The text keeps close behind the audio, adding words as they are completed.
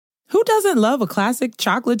Who doesn't love a classic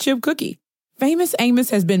chocolate chip cookie? Famous Amos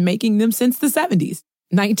has been making them since the 70s,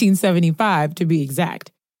 1975 to be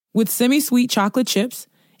exact. With semi-sweet chocolate chips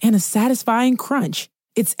and a satisfying crunch,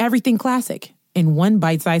 it's everything classic in one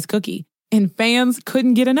bite-sized cookie, and fans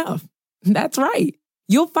couldn't get enough. That's right.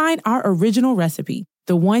 You'll find our original recipe,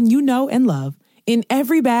 the one you know and love, in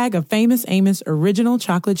every bag of Famous Amos original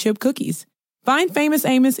chocolate chip cookies. Find Famous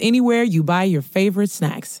Amos anywhere you buy your favorite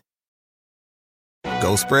snacks.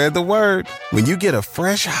 Go spread the word. When you get a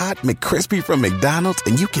fresh, hot McCrispy from McDonald's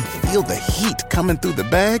and you can feel the heat coming through the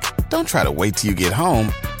bag, don't try to wait till you get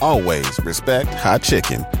home. Always respect hot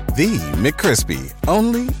chicken. The McCrispy,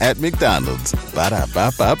 only at McDonald's.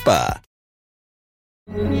 Ba-da-ba-ba-ba.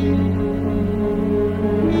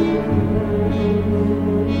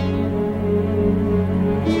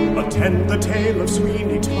 Attend the tale of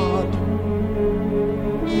Sweeney Todd.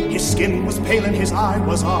 His skin was pale and his eye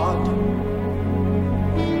was odd.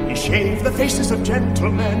 He shaved the faces of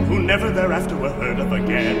gentlemen who never thereafter were heard of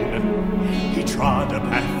again. He trod a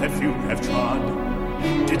path that few have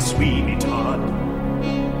trod, did Sweeney Todd,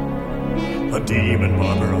 a demon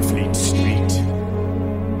barber of Fleet Street.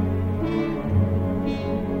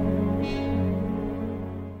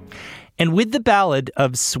 And with the ballad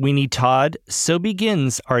of Sweeney Todd, so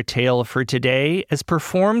begins our tale for today, as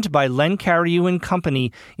performed by Len Cariou and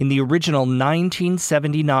Company in the original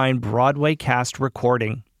 1979 Broadway cast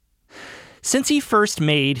recording. Since he first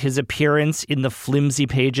made his appearance in the flimsy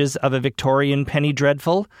pages of a Victorian penny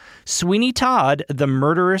dreadful, Sweeney Todd, the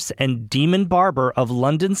murderous and demon barber of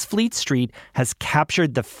London's Fleet Street, has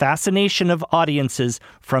captured the fascination of audiences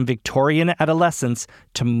from Victorian adolescence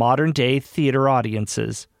to modern-day theater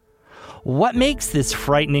audiences. What makes this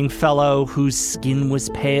frightening fellow, whose skin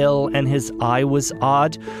was pale and his eye was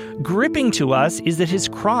odd, gripping to us is that his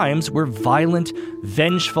crimes were violent,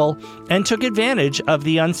 vengeful, and took advantage of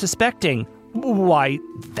the unsuspecting. Why,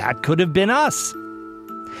 that could have been us.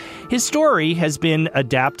 His story has been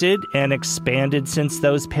adapted and expanded since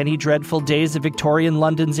those penny dreadful days of Victorian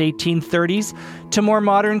London's 1830s to more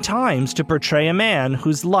modern times to portray a man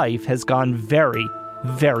whose life has gone very,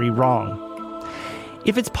 very wrong.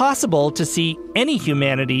 If it's possible to see any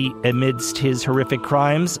humanity amidst his horrific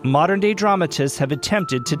crimes, modern-day dramatists have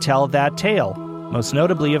attempted to tell that tale. Most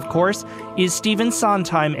notably, of course, is Stephen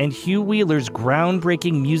Sondheim and Hugh Wheeler's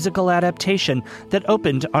groundbreaking musical adaptation that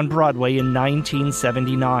opened on Broadway in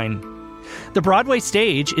 1979. The Broadway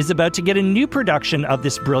stage is about to get a new production of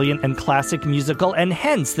this brilliant and classic musical, and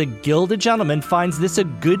hence the Gilded Gentleman finds this a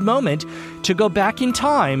good moment to go back in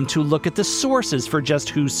time to look at the sources for just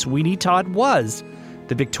who Sweeney Todd was,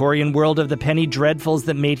 the Victorian world of the penny dreadfuls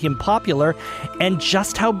that made him popular, and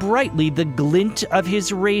just how brightly the glint of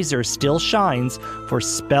his razor still shines for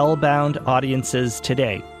spellbound audiences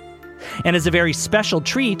today. And as a very special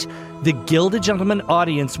treat, the Gilded Gentleman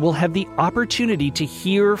audience will have the opportunity to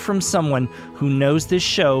hear from someone who knows this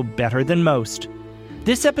show better than most.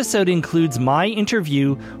 This episode includes my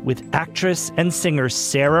interview with actress and singer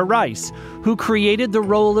Sarah Rice, who created the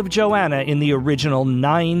role of Joanna in the original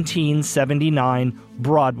 1979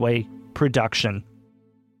 Broadway production.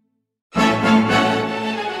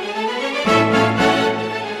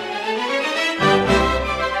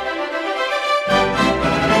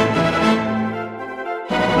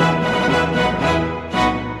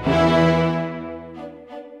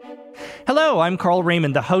 Hello, I'm Carl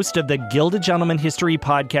Raymond, the host of the Gilded Gentleman History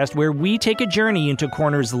Podcast, where we take a journey into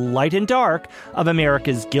corners light and dark of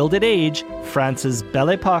America's Gilded Age, France's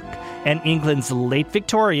Belle Epoque, and England's late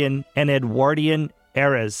Victorian and Edwardian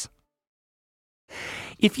eras.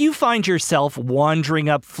 If you find yourself wandering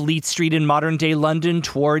up Fleet Street in modern-day London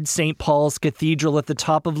towards St. Paul's Cathedral at the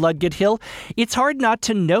top of Ludgate Hill, it's hard not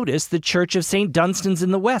to notice the Church of St. Dunstan's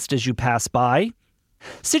in the west as you pass by.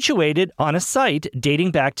 Situated on a site dating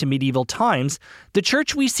back to medieval times, the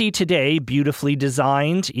church we see today, beautifully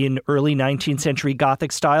designed in early 19th century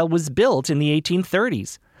Gothic style, was built in the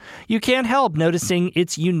 1830s. You can't help noticing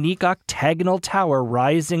its unique octagonal tower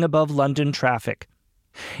rising above London traffic.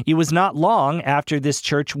 It was not long after this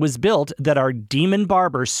church was built that our demon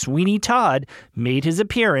barber Sweeney Todd made his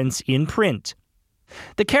appearance in print.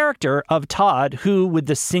 The character of Todd, who, with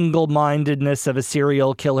the single-mindedness of a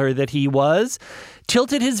serial killer that he was,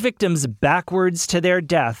 tilted his victims backwards to their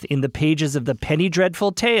death in the pages of the penny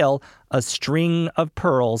dreadful tale, A String of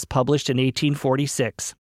Pearls, published in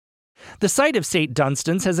 1846. The site of St.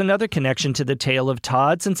 Dunstan's has another connection to the tale of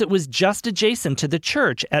Todd, since it was just adjacent to the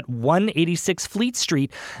church at 186 Fleet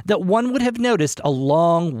Street that one would have noticed a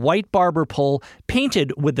long white barber pole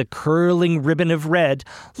painted with a curling ribbon of red,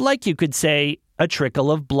 like you could say, a trickle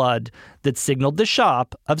of blood, that signaled the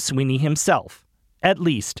shop of Sweeney himself. at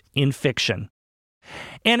least in fiction.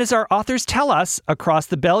 And as our authors tell us, across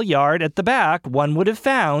the bell yard at the back, one would have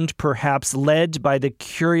found, perhaps led by the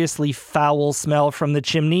curiously foul smell from the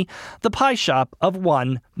chimney, the pie shop of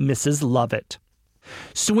one Mrs. Lovett.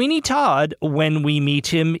 Sweeney Todd, when we meet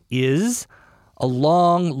him, is a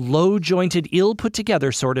long, low-jointed,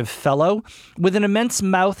 ill-put-together sort of fellow with an immense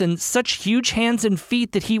mouth and such huge hands and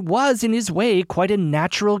feet that he was, in his way, quite a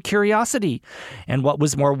natural curiosity. And what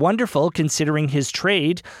was more wonderful, considering his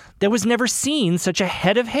trade, there was never seen such a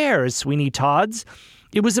head of hair as Sweeney Todd's.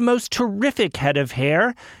 It was a most terrific head of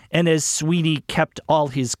hair, and as Sweeney kept all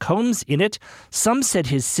his combs in it, some said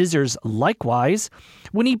his scissors likewise.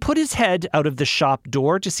 When he put his head out of the shop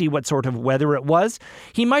door to see what sort of weather it was,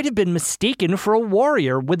 he might have been mistaken for a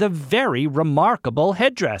warrior with a very remarkable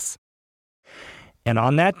headdress. And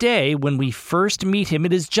on that day, when we first meet him,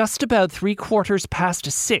 it is just about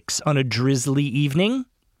 6:15 on a drizzly evening.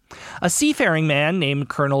 A seafaring man named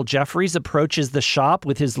Colonel Jeffreys approaches the shop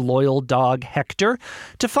with his loyal dog Hector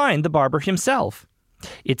to find the barber himself.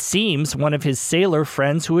 It seems one of his sailor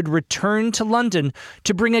friends who had returned to London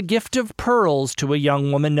to bring a gift of pearls to a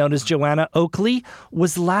young woman known as Joanna Oakley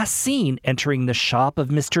was last seen entering the shop of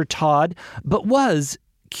Mr. Todd, but was,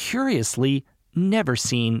 curiously, never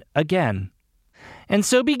seen again. And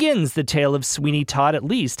so begins the tale of Sweeney Todd, at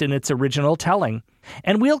least in its original telling.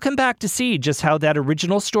 And we'll come back to see just how that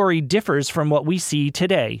original story differs from what we see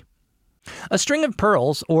today. A String of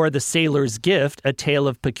Pearls, or The Sailor's Gift, a tale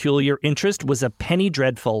of peculiar interest, was a penny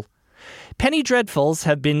dreadful. Penny dreadfuls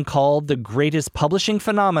have been called the greatest publishing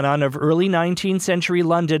phenomenon of early 19th century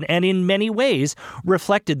London and in many ways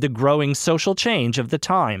reflected the growing social change of the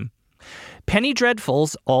time. Penny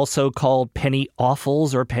dreadfuls, also called penny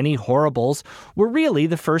awfuls or penny horribles, were really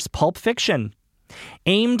the first pulp fiction.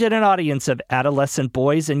 Aimed at an audience of adolescent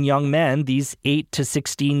boys and young men, these 8 to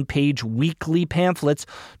 16-page weekly pamphlets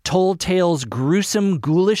told tales gruesome,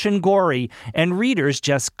 ghoulish, and gory, and readers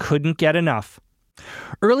just couldn't get enough.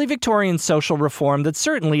 Early Victorian social reform that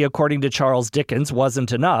certainly, according to Charles Dickens,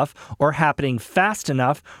 wasn't enough, or happening fast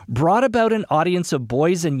enough, brought about an audience of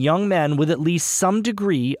boys and young men with at least some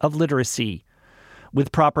degree of literacy.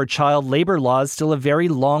 With proper child labor laws still a very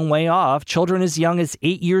long way off, children as young as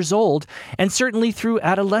 8 years old, and certainly through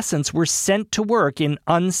adolescence, were sent to work in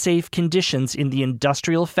unsafe conditions in the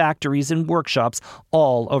industrial factories and workshops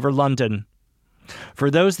all over London. For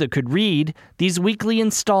those that could read, these weekly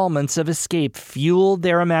installments of escape fueled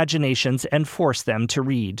their imaginations and forced them to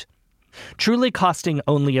read. Truly costing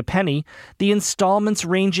only a penny, the installments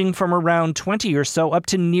ranging from around 20 or so up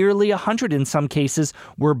to nearly 100 in some cases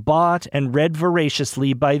were bought and read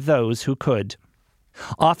voraciously by those who could.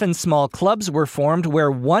 Often small clubs were formed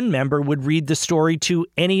where one member would read the story to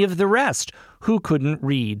any of the rest who couldn't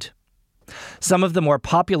read. Some of the more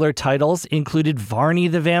popular titles included Varney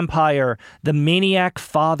the Vampire, The Maniac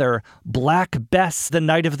Father, Black Bess, The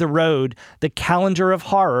Night of the Road, The Calendar of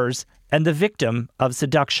Horrors, and The Victim of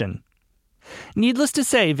Seduction. Needless to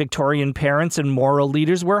say, Victorian parents and moral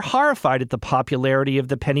leaders were horrified at the popularity of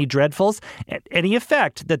the penny dreadfuls and any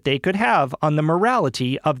effect that they could have on the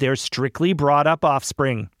morality of their strictly brought-up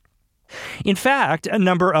offspring. In fact, a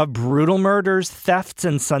number of brutal murders, thefts,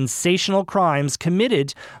 and sensational crimes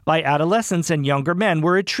committed by adolescents and younger men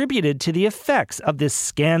were attributed to the effects of this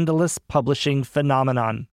scandalous publishing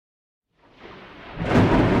phenomenon.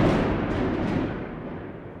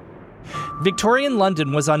 Victorian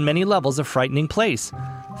London was on many levels a frightening place.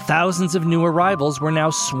 Thousands of new arrivals were now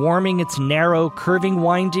swarming its narrow, curving,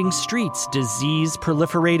 winding streets. Disease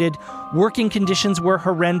proliferated, working conditions were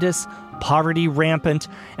horrendous, poverty rampant,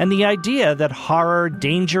 and the idea that horror,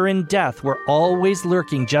 danger, and death were always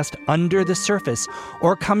lurking just under the surface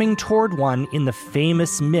or coming toward one in the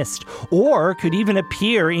famous mist, or could even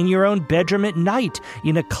appear in your own bedroom at night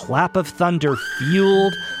in a clap of thunder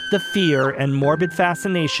fueled the fear and morbid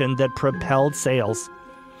fascination that propelled sales.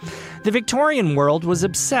 The Victorian world was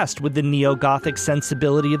obsessed with the neo-Gothic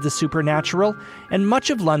sensibility of the supernatural, and much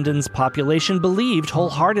of London's population believed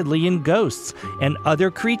wholeheartedly in ghosts and other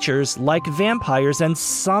creatures like vampires, and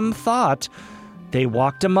some thought they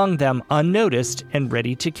walked among them unnoticed and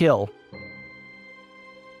ready to kill.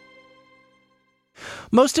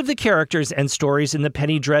 Most of the characters and stories in the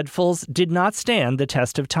Penny Dreadfuls did not stand the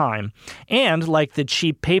test of time, and, like the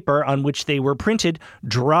cheap paper on which they were printed,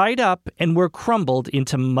 dried up and were crumbled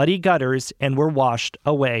into muddy gutters and were washed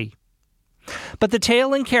away. But the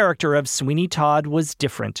tale and character of Sweeney Todd was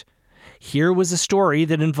different. Here was a story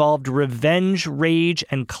that involved revenge, rage,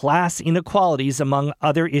 and class inequalities among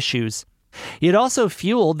other issues. It also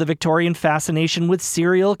fueled the Victorian fascination with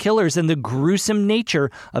serial killers and the gruesome nature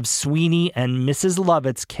of Sweeney and Mrs.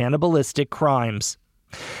 Lovett's cannibalistic crimes.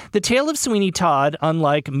 The tale of Sweeney Todd,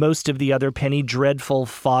 unlike most of the other penny dreadful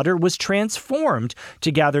fodder, was transformed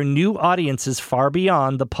to gather new audiences far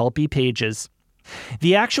beyond the pulpy pages.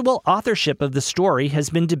 The actual authorship of the story has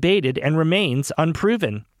been debated and remains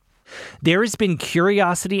unproven. There has been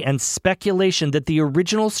curiosity and speculation that the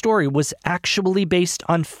original story was actually based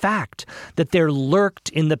on fact, that there lurked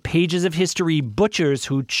in the pages of history butchers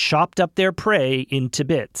who chopped up their prey into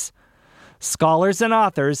bits. Scholars and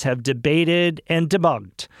authors have debated and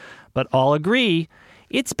debunked, but all agree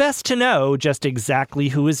it's best to know just exactly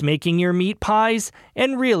who is making your meat pies,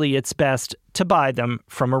 and really it's best to buy them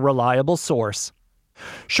from a reliable source.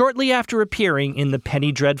 Shortly after appearing in the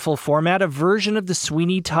penny dreadful format, a version of the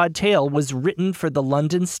Sweeney Todd tale was written for the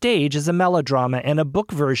London stage as a melodrama, and a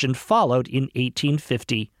book version followed in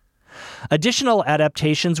 1850. Additional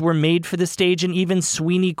adaptations were made for the stage, and even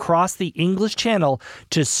Sweeney crossed the English Channel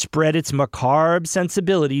to spread its macabre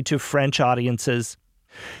sensibility to French audiences.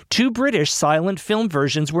 2 British silent film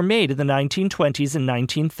versions were made in the 1920s and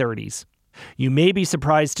 1930s. You may be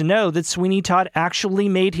surprised to know that Sweeney Todd actually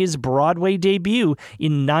made his Broadway debut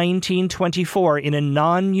in 1924 in a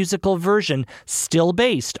non-musical version still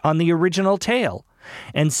based on the original tale.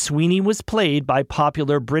 And Sweeney was played by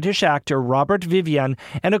popular British actor Robert Vivian,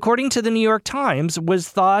 and according to the New York Times, was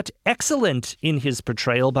thought excellent in his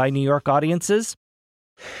portrayal by New York audiences.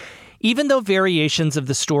 Even though variations of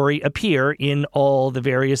the story appear in all the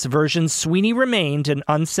various versions, Sweeney remained an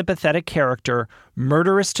unsympathetic character,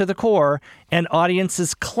 murderous to the core, and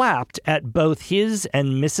audiences clapped at both his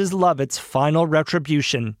and Mrs. Lovett's final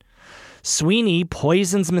retribution. Sweeney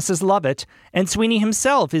poisons Mrs. Lovett, and Sweeney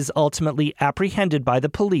himself is ultimately apprehended by the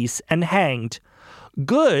police and hanged.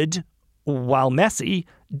 Good, while messy,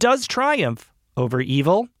 does triumph over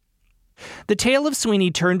evil. The tale of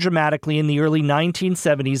Sweeney turned dramatically in the early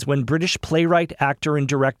 1970s when British playwright, actor, and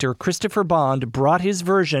director Christopher Bond brought his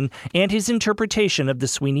version and his interpretation of the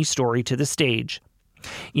Sweeney story to the stage.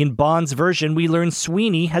 In Bond's version, we learn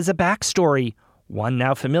Sweeney has a backstory, one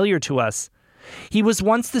now familiar to us. He was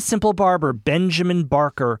once the simple barber Benjamin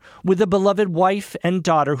Barker, with a beloved wife and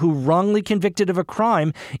daughter who, wrongly convicted of a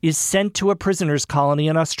crime, is sent to a prisoner's colony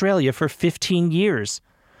in Australia for 15 years.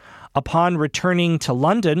 Upon returning to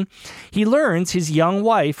London, he learns his young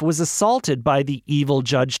wife was assaulted by the evil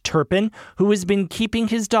Judge Turpin, who has been keeping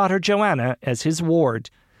his daughter Joanna as his ward.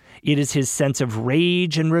 It is his sense of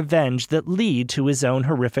rage and revenge that lead to his own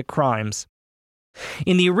horrific crimes.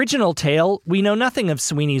 In the original tale, we know nothing of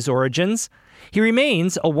Sweeney's origins. He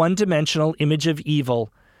remains a one-dimensional image of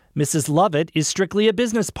evil. Mrs. Lovett is strictly a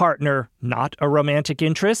business partner, not a romantic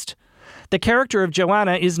interest. The character of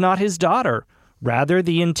Joanna is not his daughter, rather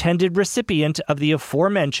the intended recipient of the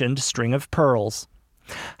aforementioned string of pearls.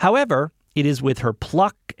 However, it is with her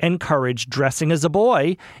pluck and courage dressing as a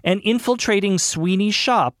boy and infiltrating Sweeney's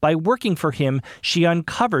shop by working for him she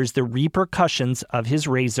uncovers the repercussions of his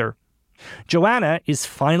razor. Joanna is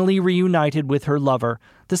finally reunited with her lover,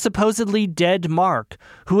 the supposedly dead Mark,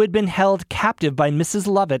 who had been held captive by Mrs.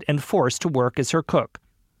 Lovett and forced to work as her cook.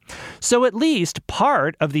 So at least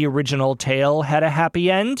part of the original tale had a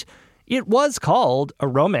happy end. It was called a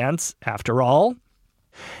romance, after all.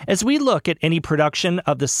 As we look at any production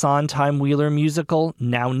of the Sondheim Wheeler musical,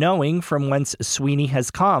 now knowing from whence Sweeney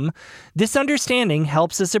has come, this understanding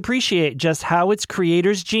helps us appreciate just how its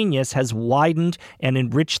creator's genius has widened and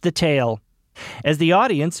enriched the tale. As the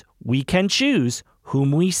audience, we can choose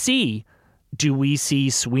whom we see. Do we see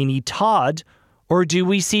Sweeney Todd, or do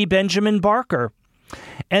we see Benjamin Barker?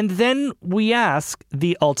 And then we ask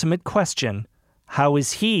the ultimate question: how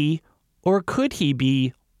is he, or could he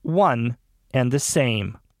be, one and the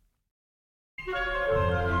same?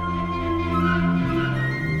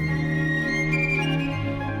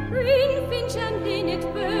 Greenfinch and linnet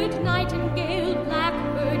bird, nightingale,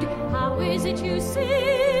 blackbird, how is it you sing?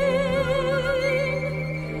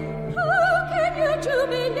 How can you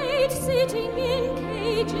jubilate sitting in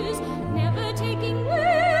cages, never taking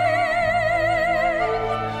wing?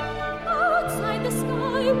 Outside the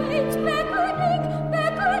sky waits beckoning,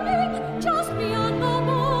 beckoning, just beyond the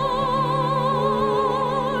bars.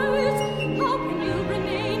 How can you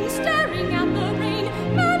remain staring at the rain,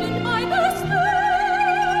 maddened by the stars?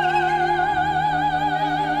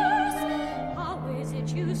 How is it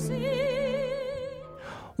you sing?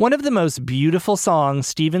 One of the most beautiful songs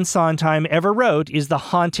Stephen Sondheim ever wrote is the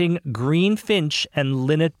haunting Greenfinch and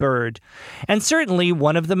Linnet Bird, and certainly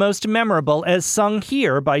one of the most memorable as sung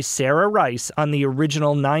here by Sarah Rice on the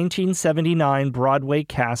original 1979 Broadway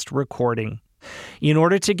cast recording. In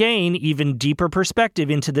order to gain even deeper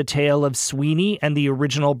perspective into the tale of Sweeney and the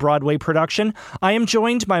original Broadway production, I am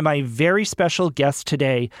joined by my very special guest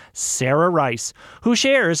today, Sarah Rice, who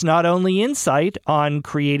shares not only insight on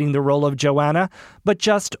creating the role of Joanna, but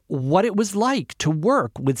just what it was like to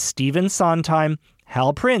work with Stephen Sondheim,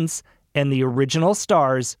 Hal Prince, and the original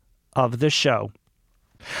stars of the show.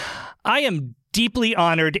 I am deeply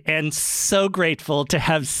honored and so grateful to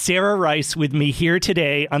have Sarah Rice with me here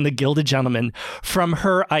today on The Gilded Gentleman. From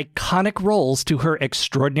her iconic roles to her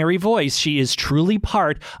extraordinary voice, she is truly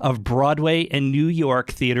part of Broadway and New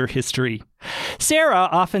York theater history. Sarah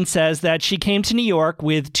often says that she came to New York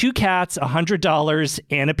with 2 cats, $100,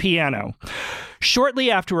 and a piano. Shortly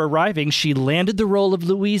after arriving, she landed the role of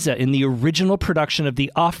Louisa in the original production of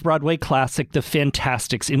the off-Broadway classic The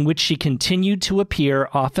Fantastics, in which she continued to appear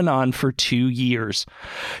off and on for 2 years.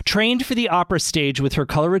 Trained for the opera stage with her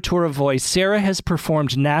coloratura voice, Sarah has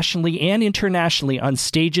performed nationally and internationally on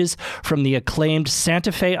stages from the acclaimed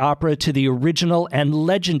Santa Fe Opera to the original and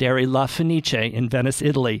legendary La Fenice in Venice,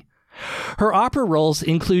 Italy. Her opera roles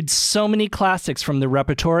include so many classics from the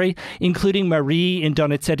repertory, including Marie in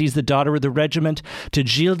Donizetti's The Daughter of the Regiment, to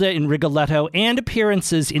Gilda in Rigoletto, and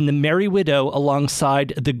appearances in The Merry Widow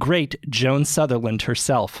alongside the great Joan Sutherland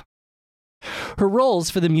herself. Her roles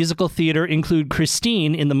for the musical theater include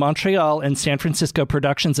Christine in the Montreal and San Francisco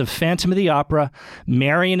productions of Phantom of the Opera,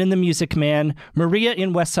 Marion in The Music Man, Maria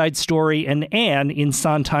in West Side Story, and Anne in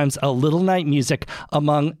Sondheim's A Little Night Music,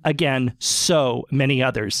 among, again, so many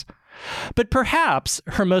others. But perhaps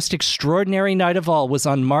her most extraordinary night of all was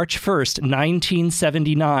on March 1st,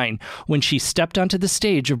 1979, when she stepped onto the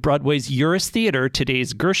stage of Broadway's Uris Theater,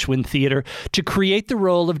 today's Gershwin Theater, to create the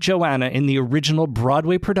role of Joanna in the original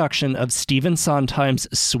Broadway production of Stephen Sondheim's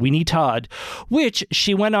Sweeney Todd, which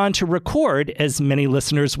she went on to record, as many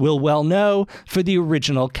listeners will well know, for the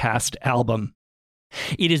original cast album.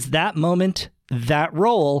 It is that moment, that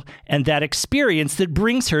role, and that experience that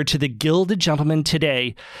brings her to the Gilded Gentleman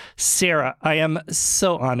today. Sarah, I am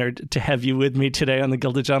so honored to have you with me today on the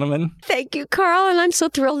Gilded Gentleman. Thank you, Carl, and I'm so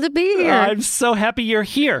thrilled to be here. I'm so happy you're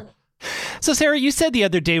here. So, Sarah, you said the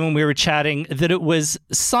other day when we were chatting that it was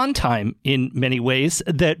Sondheim, in many ways,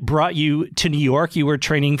 that brought you to New York. You were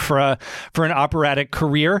training for an operatic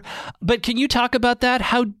career. But can you talk about that?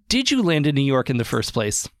 How did you land in New York in the first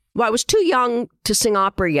place? Well, I was too young to sing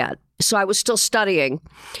opera yet, so I was still studying.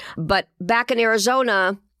 But back in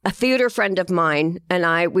Arizona, a theater friend of mine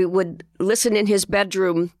and we would listen in his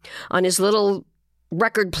bedroom on his little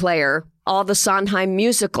record player, all the Sondheim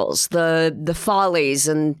musicals, the Follies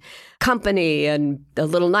and Company and the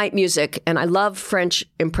Little Night Music. And I love French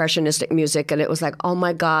impressionistic music. And it was like, oh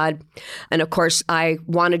my God. And of course, I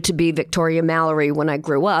wanted to be Victoria Mallory when I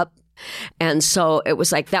grew up. And so it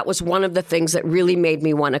was like, that was one of the things that really made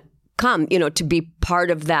me want to come, to be part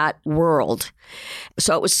of that world.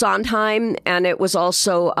 So it was Sondheim, and it was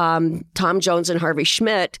also Tom Jones and Harvey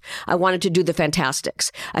Schmidt. I wanted to do the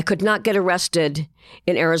Fantastics. I could not get arrested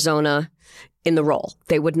in Arizona in the role.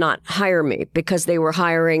 They would not hire me because they were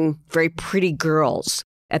hiring very pretty girls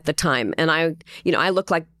at the time. And I looked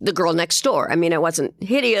like the girl next door. I mean, I wasn't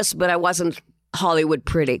hideous, but I wasn't Hollywood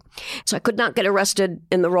pretty. So I could not get arrested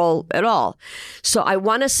in the role at all. So I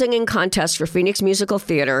won a singing contest for Phoenix Musical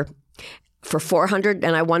Theater for $400,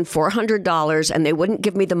 and I won $400, and they wouldn't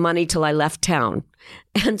give me the money till I left town.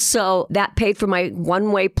 And so that paid for my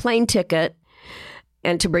one-way plane ticket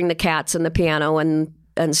and to bring the cats and the piano and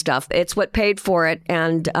stuff. It's what paid for it.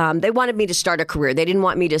 And they wanted me to start a career. They didn't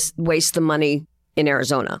want me to waste the money in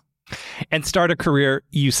Arizona. And start a career,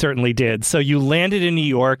 you certainly did. So you landed in New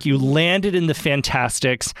York, you landed in the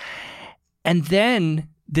Fantastics, and then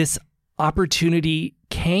this opportunity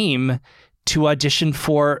came to audition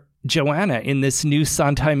for Joanna in this new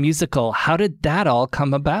Sondheim musical. How did that all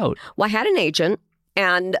come about? Well, I had an agent,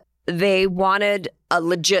 and they wanted a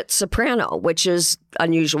legit soprano, which is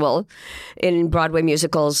unusual in Broadway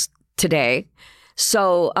musicals today.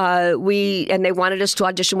 So they wanted us to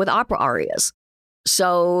audition with opera arias.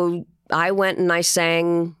 So I went and I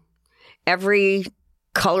sang every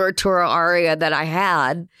coloratura aria that I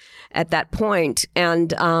had at that point.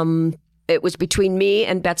 And it was between me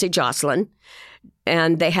and Betsy Jocelyn.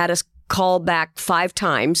 And they had us call back 5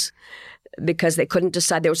 times because they couldn't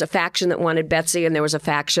decide. There was a faction that wanted Betsy and there was a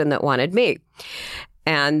faction that wanted me.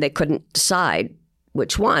 And they couldn't decide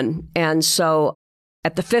which one. And so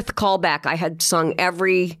at the 5th callback, I had sung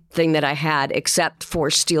everything that I had except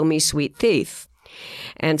for Steal Me, Sweet Thief.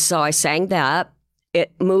 And so I sang that.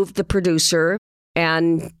 It moved the producer,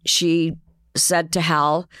 and she said to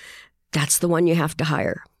Hal, that's the one you have to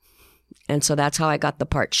hire. And so that's how I got the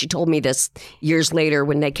part. She told me this years later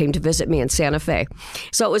when they came to visit me in Santa Fe.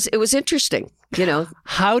 So it was interesting, you know.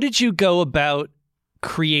 How did you go about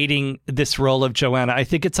creating this role of Joanna? I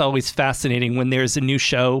think it's always fascinating when there's a new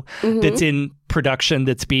show that's in production,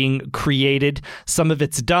 that's being created. Some of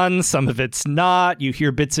it's done, some of it's not. You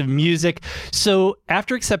hear bits of music. So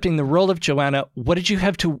after accepting the role of Joanna, what did you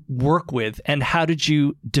have to work with, and how did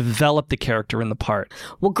you develop the character in the part?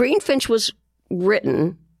 Well, Greenfinch was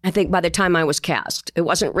written, I think, by the time I was cast. It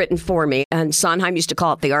wasn't written for me. And Sondheim used to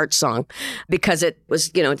call it the art song because it was,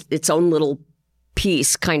 you know, its own little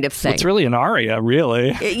piece kind of thing. It's really an aria,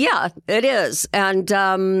 really. Yeah, it is. And,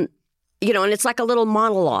 you know, and it's like a little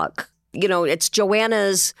monologue. You know, it's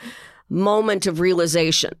Joanna's moment of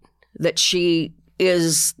realization that she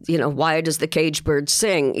is, you know, why does the cage bird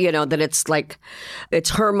sing? You know, that it's like, it's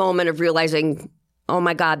her moment of realizing, oh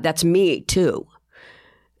my God, that's me too.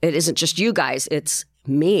 It isn't just you guys, it's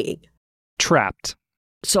me. Trapped.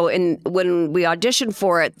 So when we auditioned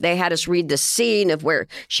for it, they had us read the scene of where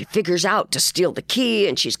she figures out to steal the key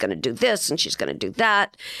and she's going to do this and she's going to do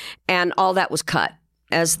that. And all that was cut.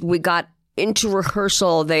 As we got into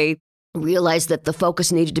rehearsal, they realized that the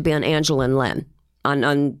focus needed to be on Angela and Len,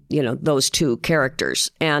 on you know, those two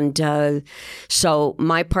characters. And so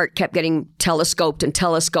my part kept getting telescoped and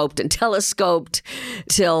telescoped and telescoped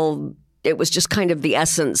till it was just kind of the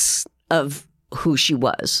essence of who she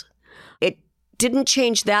was. Didn't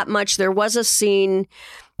change that much. There was a scene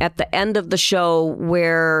at the end of the show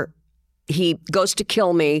where he goes to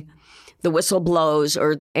kill me. The whistle blows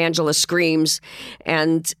or Angela screams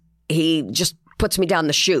and he just puts me down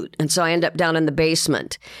the chute. And so I end up down in the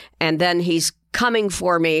basement. And then he's coming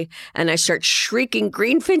for me and I start shrieking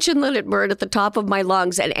Greenfinch and Linnet Bird at the top of my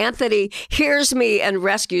lungs. And Anthony hears me and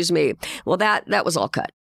rescues me. Well, that was all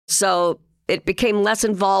cut. So it became less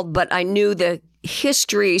involved, but I knew the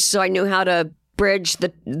history, so I knew how to bridge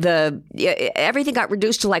everything got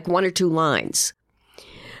reduced to like one or two lines,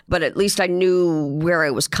 but at least I knew where I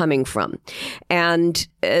was coming from. And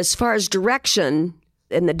as far as direction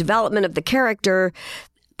and the development of the character,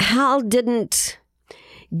 Hal didn't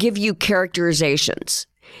give you characterizations.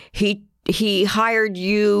 He hired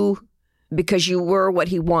you because you were what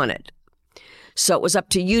he wanted. So it was up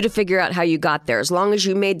to you to figure out how you got there. As long as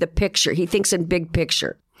you made the picture, he thinks in big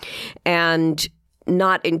picture. And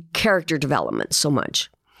not in character development so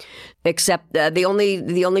much, except the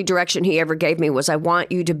only direction he ever gave me was, I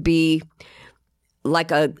want you to be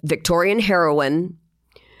like a Victorian heroine,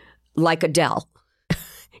 like Adele,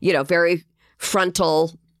 you know, very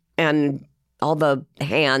frontal and all the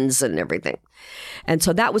hands and everything. And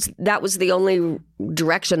so that was the only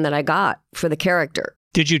direction that I got for the character.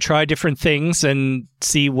 Did you try different things and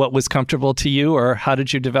see what was comfortable to you, or how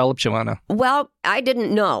did you develop Joanna? Well, I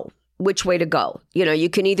didn't know which way to go. You know, you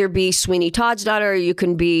can either be Sweeney Todd's daughter or you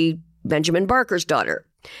can be Benjamin Barker's daughter.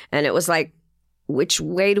 And it was like, which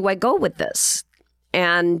way do I go with this?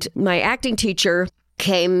 And my acting teacher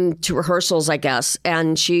came to rehearsals, I guess,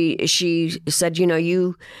 and she said, you know,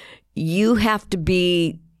 you have to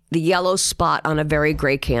be the yellow spot on a very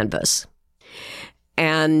gray canvas.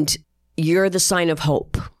 And you're the sign of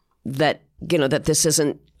hope that, you know, that this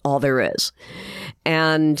isn't all there is.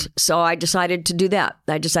 And so I decided to do that.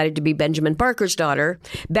 I decided to be Benjamin Barker's daughter.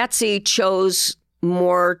 Betsy chose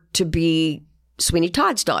more to be Sweeney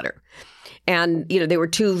Todd's daughter. And, you know, they were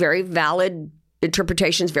two very valid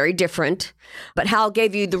interpretations, very different. But Hal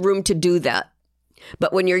gave you the room to do that.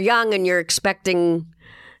 But when you're young and you're expecting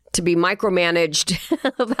to be micromanaged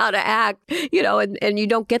of how to act, you know, and you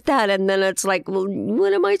don't get that. And then it's like, well,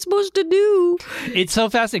 what am I supposed to do? It's so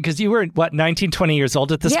fascinating because you were, 19, 20 years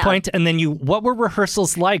old at this point? And then what were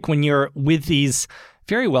rehearsals like when you're with these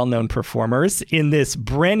very well-known performers in this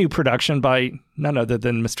brand new production by none other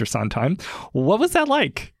than Mr. Sondheim? What was that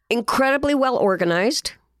like? Incredibly well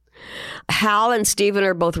organized. Hal and Stephen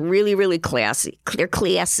are both really, really classy. They're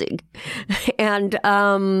classy.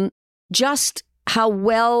 And just how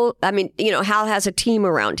well, I mean, you know, Hal has a team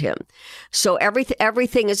around him. So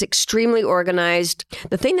everything is extremely organized.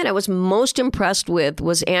 The thing that I was most impressed with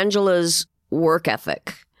was Angela's work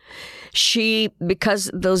ethic.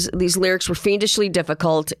 Because these lyrics were fiendishly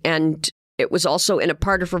difficult, and it was also in a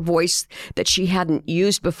part of her voice that she hadn't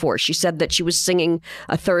used before. She said that she was singing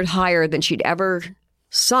a third higher than she'd ever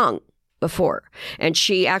sung before. And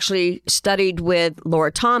she actually studied with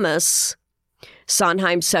Laura Thomas.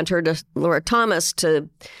 Sondheim sent her to Laura Thomas to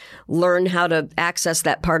learn how to access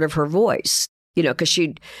that part of her voice, you know, because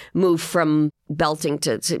she'd moved from belting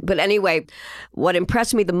to. But anyway, what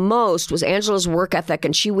impressed me the most was Angela's work ethic,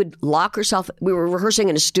 and she would lock herself. We were rehearsing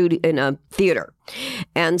in a theater,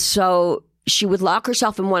 and so she would lock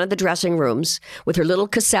herself in one of the dressing rooms with her little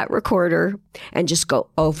cassette recorder and just go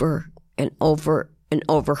over and over and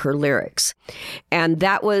over her lyrics. And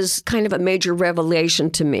that was kind of a major revelation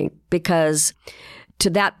to me, because to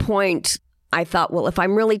that point, I thought, well, if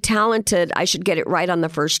I'm really talented, I should get it right on the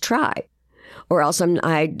first try, or else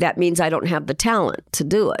that means I don't have the talent to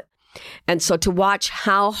do it. And so to watch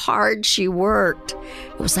how hard she worked,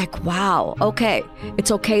 it was like, wow, okay,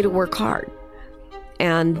 it's okay to work hard.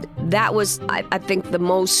 And that was, I think, the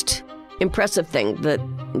most impressive thing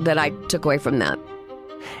that I took away from that.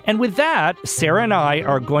 And with that, Sarah and I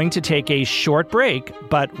are going to take a short break,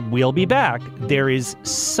 but we'll be back. There is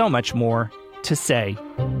so much more to say.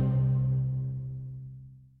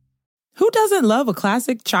 Who doesn't love a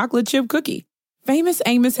classic chocolate chip cookie? Famous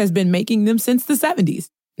Amos has been making them since the 70s,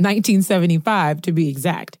 1975 to be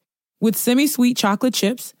exact. With semi-sweet chocolate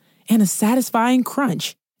chips and a satisfying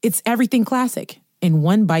crunch, it's everything classic in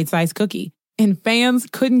one bite-sized cookie, and fans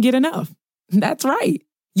couldn't get enough. That's right.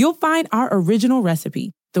 You'll find our original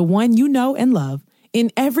recipe, the one you know and love,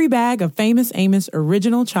 in every bag of Famous Amos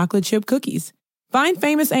original chocolate chip cookies. Find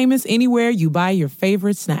Famous Amos anywhere you buy your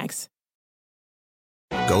favorite snacks.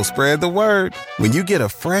 Go spread the word. When you get a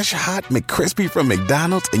fresh, hot McCrispy from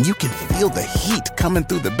McDonald's and you can feel the heat coming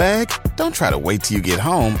through the bag, don't try to wait till you get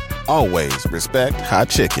home. Always respect hot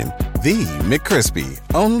chicken. The McCrispy,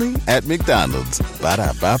 only at McDonald's.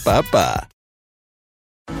 Ba-da-ba-ba-ba.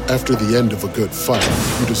 After the end of a good fight,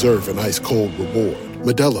 you deserve an ice-cold reward.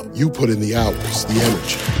 Modelo, you put in the hours, the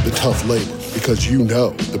energy, the tough labor, because you know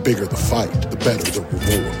the bigger the fight, the better the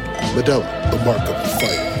reward. Modelo, the mark of the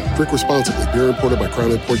fighter. Drink responsibly. Beer imported by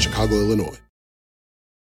Crown Imports, Chicago, Illinois.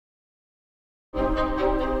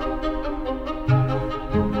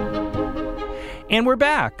 And we're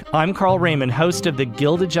back. I'm Carl Raymond, host of the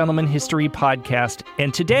Gilded Gentleman History Podcast,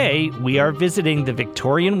 and today we are visiting the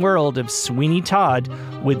Victorian world of Sweeney Todd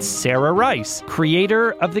with Sarah Rice,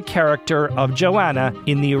 creator of the character of Joanna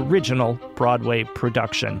in the original Broadway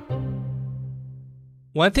production.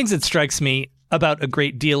 One of the things that strikes me about a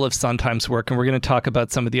great deal of Sondheim's work, and we're going to talk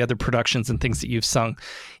about some of the other productions and things that you've sung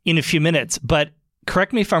in a few minutes, but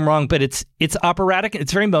correct me if I'm wrong, but it's operatic.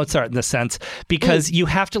 It's very Mozart in the sense, because you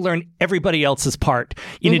have to learn everybody else's part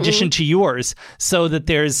in addition to yours, so that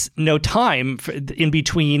there's no time in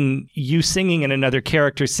between you singing and another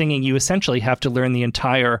character singing. You essentially have to learn the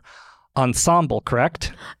entire ensemble,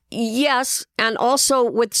 correct? Yes, and also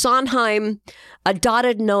with Sondheim, a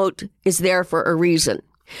dotted note is there for a reason.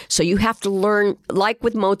 So you have to learn, like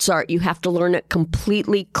with Mozart, you have to learn it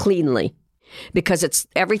completely cleanly, because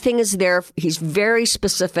everything is there. He's very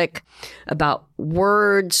specific about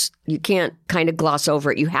words. You can't kind of gloss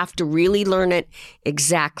over it. You have to really learn it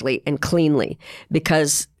exactly and cleanly,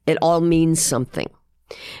 because it all means something.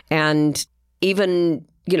 And even,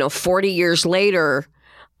 40 years later,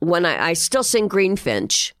 when I still sing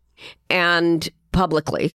Greenfinch and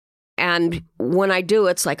publicly, and when I do,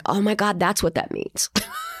 it's like, oh my God, that's what that means.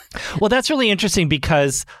 Well, that's really interesting,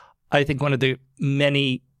 because I think one of the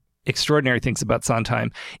many extraordinary things about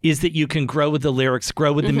Sondheim is that you can grow with the lyrics,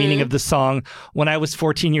 grow with the meaning of the song. When I was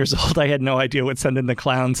 14 years old, I had no idea what Send in the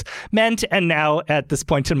Clowns meant. And now at this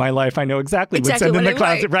point in my life, I know exactly what Send in the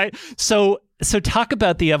Clowns, right? So talk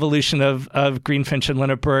about the evolution of Greenfinch and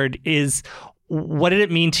Linnet Bird. What did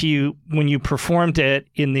it mean to you when you performed it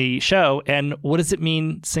in the show? And what does it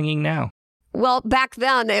mean singing now? Well, back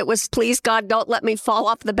then it was, please God, don't let me fall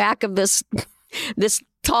off the back of this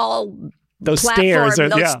tall those platform. Stairs.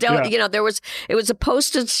 It was a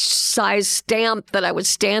postage-sized stamp that I was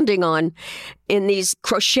standing on in these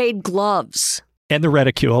crocheted gloves. And the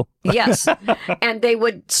reticule. Yes. And they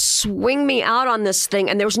would swing me out on this thing,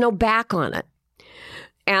 and there was no back on it.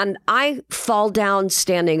 And I fall down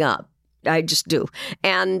standing up. I just do.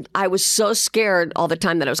 And I was so scared all the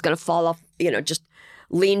time that I was going to fall off, just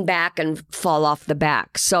lean back and fall off the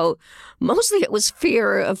back. So mostly it was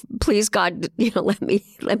fear of, please God, let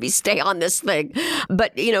me stay on this thing.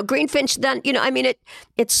 But, Greenfinch then,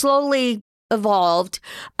 it slowly evolved.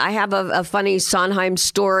 I have a funny Sondheim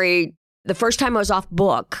story. The first time I was off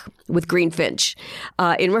book with Greenfinch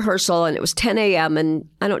in rehearsal, and it was 10 a.m. and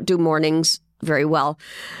I don't do mornings very well.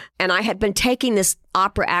 And I had been taking this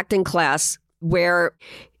opera acting class where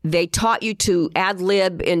they taught you to ad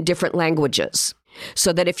lib in different languages,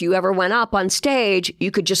 so that if you ever went up on stage,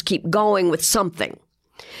 you could just keep going with something,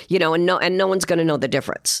 and no one's going to know the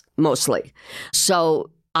difference, mostly.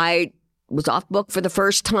 So I was off book for the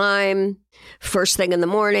first time, first thing in the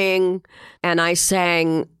morning, and I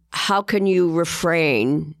sang, "How can you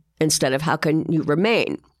refrain?" instead of "How can you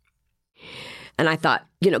remain?" And I thought,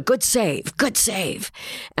 good save.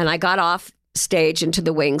 And I got off stage into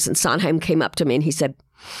the wings, and Sondheim came up to me and he said,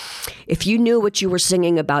 "If you knew what you were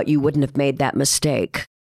singing about, you wouldn't have made that mistake."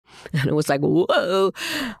 And it was like, whoa.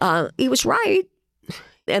 He was right.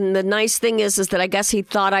 And the nice thing is that I guess he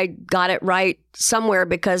thought I got it right somewhere,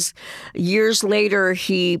 because years later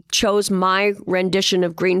he chose my rendition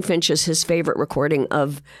of Greenfinch as his favorite recording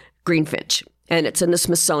of Greenfinch. And it's in the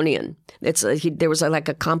Smithsonian. There was like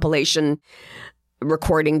a compilation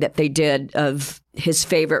recording that they did of his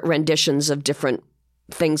favorite renditions of different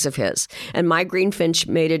things of his. And my Greenfinch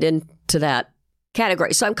made it into that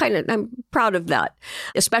category. So I'm proud of that,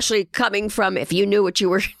 especially coming from, if you knew what you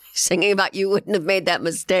were singing about, you wouldn't have made that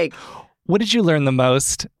mistake. What did you learn the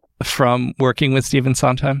most from working with Stephen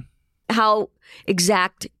Sondheim? How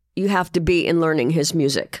exact you have to be in learning his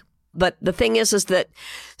music. But the thing is that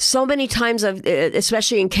so many times,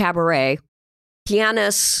 especially in cabaret,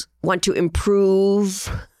 pianists want to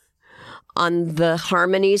improve on the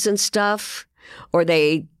harmonies and stuff, or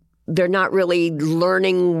they're not really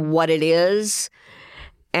learning what it is.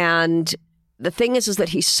 And the thing is that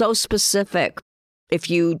he's so specific. If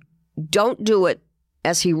you don't do it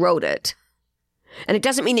as he wrote it, and it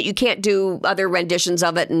doesn't mean that you can't do other renditions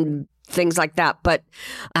of it and things like that, but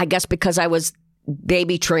I guess because I was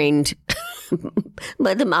baby trained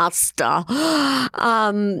by the master,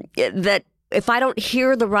 that if I don't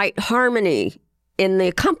hear the right harmony in the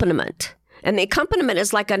accompaniment, and the accompaniment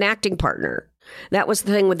is like an acting partner. That was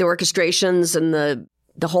the thing with the orchestrations, and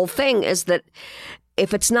the whole thing is that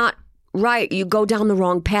if it's not right, you go down the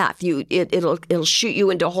wrong path. It'll shoot you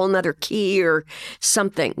into a whole nother key or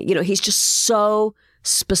something. He's just so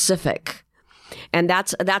specific. And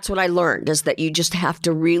that's what I learned, is that you just have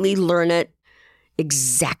to really learn it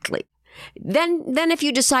exactly. Then if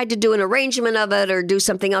you decide to do an arrangement of it or do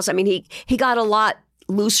something else, I mean, he got a lot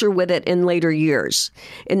looser with it in later years.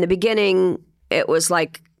 In the beginning, it was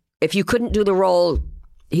like, if you couldn't do the role,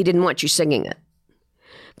 he didn't want you singing it,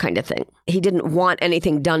 kind of thing. He didn't want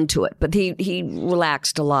anything done to it, but he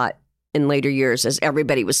relaxed a lot in later years as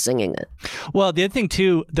everybody was singing it. Well, the other thing,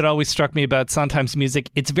 too, that always struck me about Sondheim's music,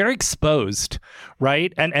 it's very exposed,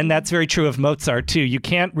 right? And that's very true of Mozart, too. You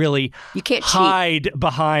can't hide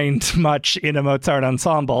behind much in a Mozart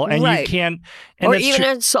ensemble. And right. You can't... or even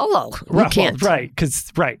a solo. You can't.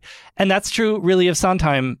 Right. And that's true, really, of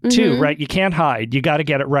Sondheim, too, right? You can't hide. You got to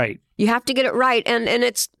get it right. You have to get it right. And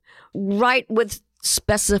it's right with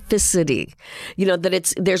specificity.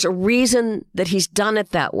 That there's a reason that he's done it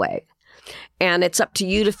that way. And it's up to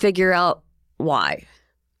you to figure out why.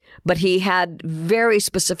 But he had very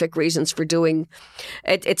specific reasons for doing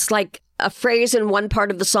it. It's like a phrase in one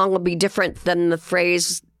part of the song will be different than the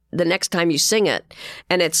phrase the next time you sing it.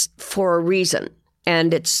 And it's for a reason.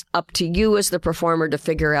 And it's up to you as the performer to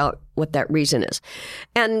figure out what that reason is.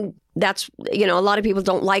 And that's, a lot of people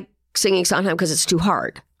don't like singing Sondheim because it's too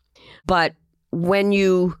hard. But when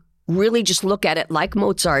you really just look at it like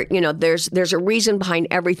Mozart, there's a reason behind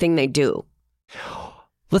everything they do.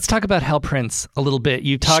 Let's talk about Hal Prince a little bit.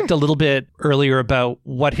 You talked a little bit earlier about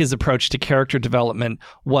what his approach to character development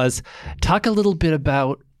was. Talk a little bit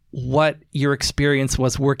about what your experience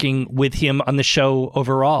was working with him on the show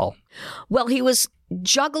overall. Well, he was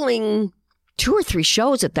juggling 2 or 3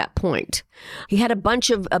 shows at that point. He had a bunch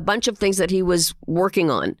of things that he was working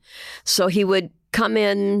on. So he would come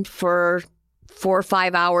in for 4 or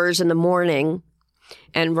 5 hours in the morning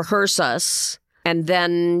and rehearse us. And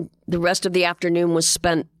then the rest of the afternoon was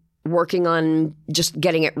spent working on just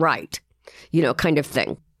getting it right, kind of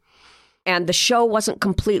thing. And the show wasn't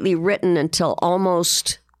completely written until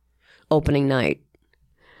almost opening night.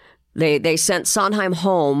 They sent Sondheim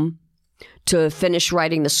home to finish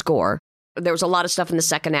writing the score. There was a lot of stuff in the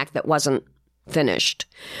second act that wasn't finished.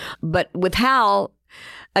 But with Hal,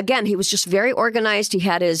 again, he was just very organized. He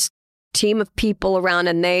had his team of people around,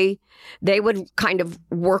 and they would kind of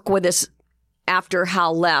work with us after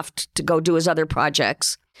Hal left to go do his other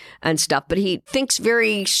projects and stuff. But he thinks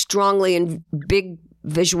very strongly in big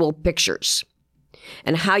visual pictures.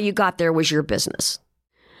 And how you got there was your business.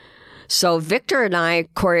 So Victor and I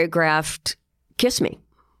choreographed Kiss Me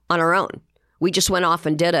on our own. We just went off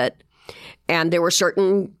and did it. And there were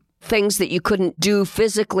certain things that you couldn't do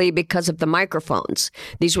physically because of the microphones.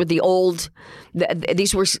 These were these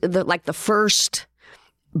were the first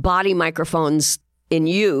body microphones in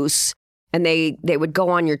use. And they would go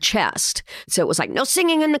on your chest. So it was like, no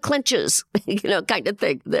singing in the clinches, kind of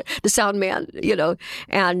thing, the sound man,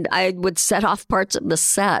 And I would set off parts of the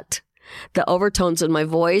set. The overtones in my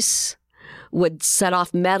voice would set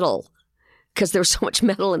off metal because there was so much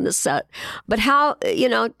metal in the set. But Hal,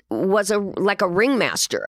 was like a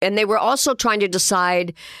ringmaster. And they were also trying to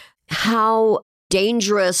decide how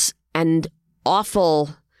dangerous and awful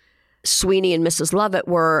Sweeney and Mrs. Lovett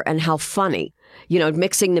were and how funny,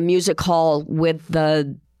 mixing the music hall with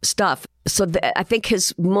the stuff. So I think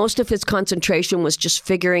most of his concentration was just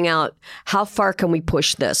figuring out how far can we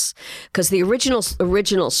push this? Because the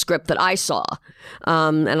original script that I saw,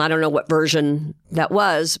 and I don't know what version that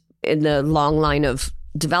was in the long line of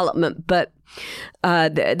development, but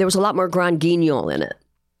there was a lot more grand guignol in it.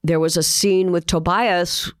 There was a scene with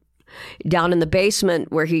Tobias down in the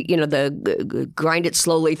basement where he, the grind it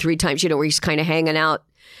slowly 3 times, where he's kind of hanging out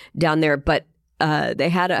down there. But they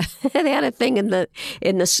had a thing in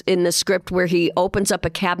the script where he opens up a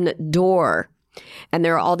cabinet door, and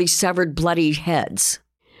there are all these severed, bloody heads,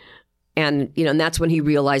 and and that's when he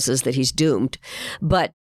realizes that he's doomed.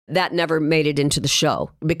 But that never made it into the show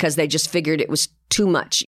because they just figured it was too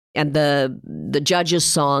much, and the judge's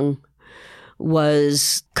song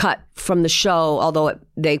was cut from the show, although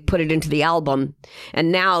they put it into the album,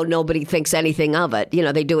 and now nobody thinks anything of it.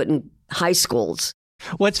 They do it in high schools.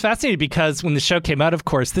 Well, it's fascinating because when the show came out, of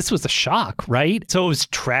course, this was a shock, right? So it was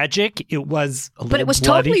tragic. It was a little But it was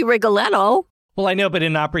bloody. Totally Rigoletto. Well, I know, but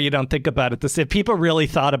in opera, you don't think about it. If people really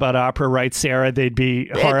thought about opera, right, Sarah, they'd be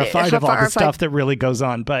horrified of all the stuff that really goes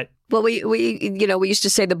on. But well, we used to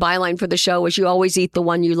say the byline for the show was "You always eat the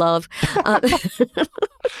one you love."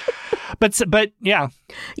 But yeah,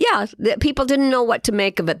 people didn't know what to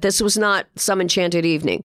make of it. This was not Some Enchanted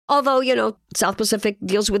Evening. Although, South Pacific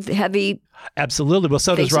deals with heavy... Absolutely. Well,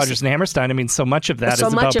 so does Rodgers and Hammerstein. I mean, so much of that is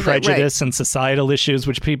about prejudice and societal issues,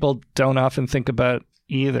 which people don't often think about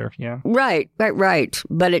either. Yeah. Right.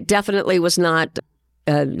 But it definitely was not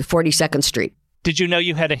 42nd Street. Did you know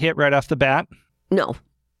you had a hit right off the bat? No.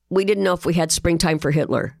 We didn't know if we had Springtime for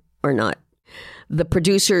Hitler or not. The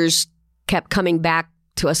producers kept coming back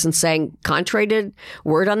to us and saying, contrary to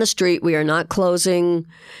word on the street, we are not closing,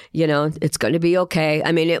 it's going to be okay.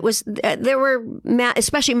 I mean, there were,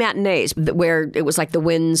 especially matinees, where it was like the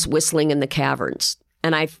winds whistling in the caverns.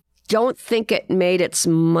 And I don't think it made its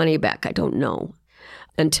money back. I don't know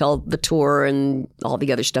until the tour and all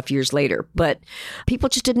the other stuff years later. But people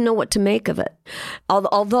just didn't know what to make of it.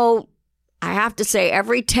 Although I have to say,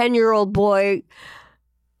 every 10-year-old boy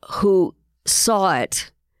who saw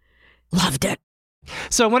it loved it.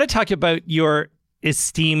 So I want to talk about your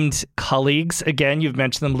esteemed colleagues. Again, you've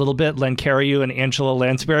mentioned them a little bit, Len Cariou and Angela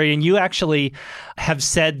Lansbury. And you actually have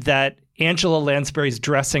said that Angela Lansbury's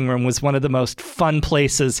dressing room was one of the most fun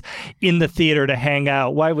places in the theater to hang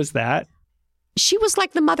out. Why was that? She was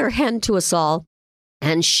like the mother hen to us all.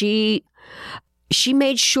 And she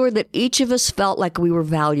made sure that each of us felt like we were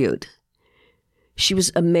valued. She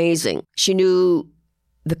was amazing. She knew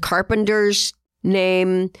the carpenter's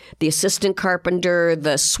name, the assistant carpenter,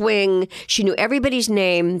 the swing. She knew everybody's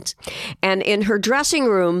names. And in her dressing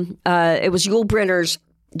room, it was Yul Brynner's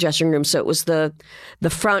dressing room. So it was the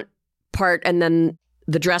front part, and then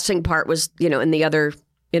the dressing part was, in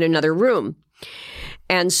another room.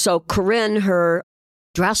 And so Corinne, her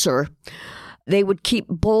dresser, they would keep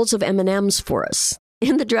bowls of M&Ms for us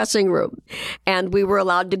in the dressing room. And we were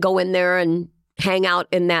allowed to go in there and hang out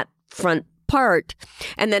in that front part.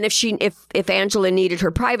 And then if Angela needed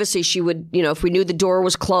her privacy, she would, if we knew the door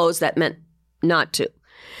was closed, that meant not to.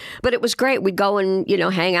 But it was great. We'd go and,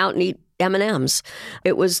 hang out and eat M&Ms.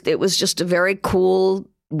 It was just a very cool,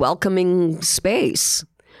 welcoming space.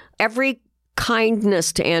 Every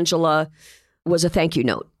kindness to Angela was a thank you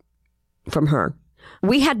note from her.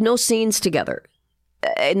 We had no scenes together.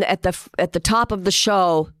 And at the top of the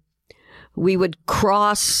show, we would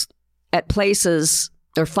cross at places,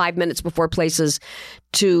 or 5 minutes before places,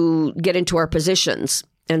 to get into our positions.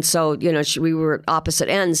 And so, we were at opposite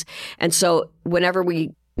ends. And so whenever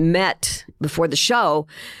we met before the show,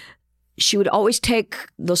 she would always take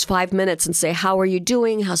those 5 minutes and say, how are you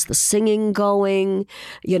doing? How's the singing going?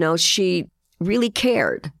 She really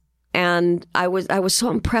cared. And I was so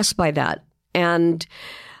impressed by that. And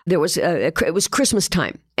there was it was Christmas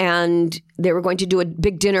time, and they were going to do a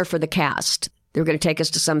big dinner for the cast. They were going to take us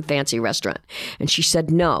to some fancy restaurant. And she said,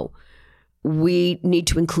 no, we need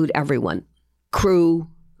to include everyone, crew,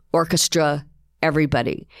 orchestra,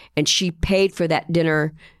 everybody. And she paid for that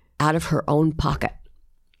dinner out of her own pocket.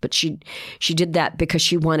 But she did that because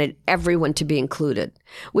she wanted everyone to be included,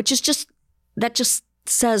 which is that just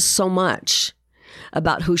says so much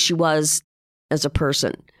about who she was as a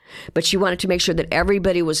person. But she wanted to make sure that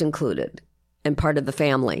everybody was included and part of the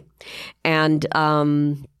family. And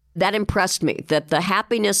that impressed me, that the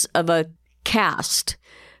happiness of a cast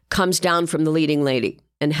comes down from the leading lady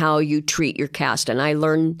and how you treat your cast. And I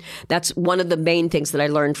learned, that's one of the main things that I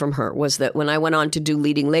learned from her, was that when I went on to do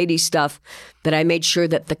leading lady stuff, that I made sure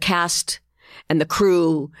that the cast and the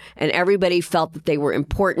crew, and everybody felt that they were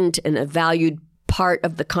important and a valued part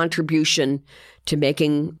of the contribution to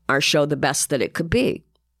making our show the best that it could be.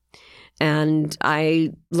 And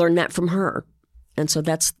I learned that from her. And so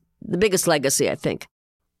that's the biggest legacy, I think.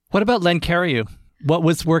 What about Len Cariou? What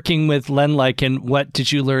was working with Len like, and what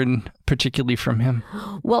did you learn particularly from him?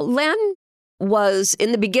 Well, Len was,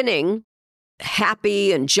 in the beginning,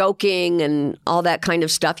 happy and joking and all that kind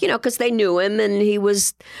of stuff, because they knew him, and he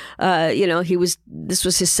was, this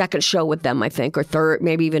was his second show with them, I think, or third,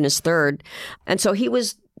 maybe even his third. And so he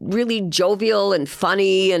was really jovial and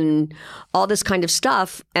funny and all this kind of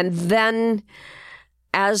stuff. And then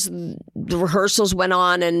as the rehearsals went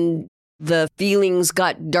on and the feelings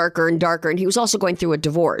got darker and darker, and he was also going through a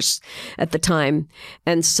divorce at the time.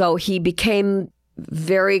 And so he became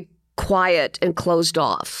very quiet and closed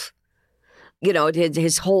off.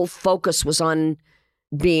 His whole focus was on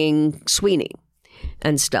being Sweeney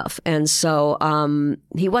and stuff. And so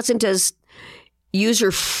he wasn't as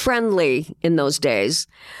user-friendly in those days.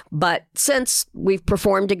 But since we've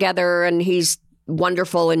performed together and he's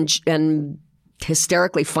wonderful and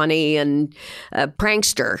hysterically funny and a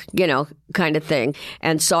prankster, kind of thing.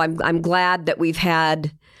 And so I'm glad that we've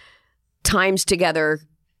had times together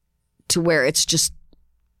to where it's just,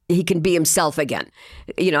 he can be himself again.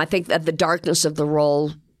 I think that the darkness of the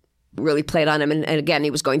role really played on him. And again,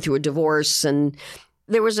 he was going through a divorce and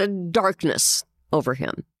there was a darkness over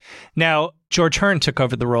him. Now, George Hearn took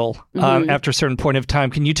over the role after a certain point of time.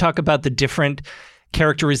 Can you talk about the different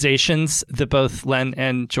characterizations that both Len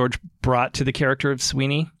and George brought to the character of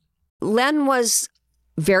Sweeney? Len was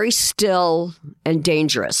very still and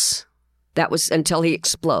dangerous. That was until he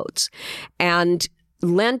explodes. And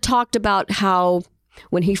Len talked about how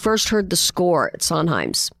when he first heard the score at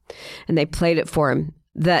Sondheim's, and they played it for him,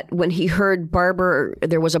 that when he heard Barber,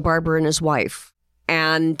 there was a barber and his wife,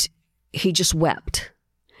 and he just wept.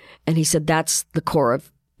 And he said that's the core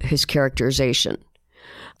of his characterization.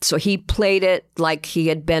 So he played it like he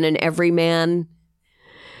had been an everyman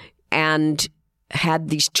and had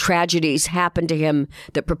these tragedies happen to him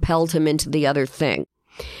that propelled him into the other thing.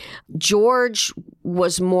 George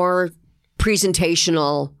was more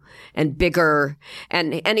presentational and bigger,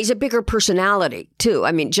 and he's a bigger personality too.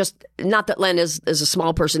 I mean, just not that Len is a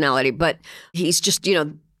small personality, but he's just,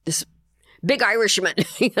 this big Irishman,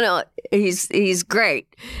 he's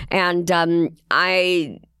great. And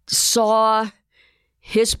I saw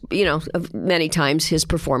his, many times his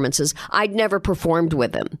performances. I'd never performed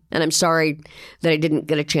with him, and I'm sorry that I didn't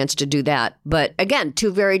get a chance to do that. But again,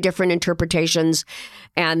 two very different interpretations.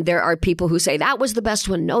 And there are people who say, that was the best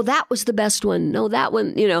one. No, that was the best one. No, that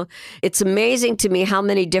one, It's amazing to me how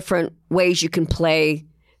many different ways you can play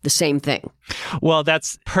the same thing. Well,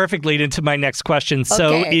 that's perfect lead into my next question.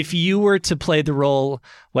 So if you were to play the role,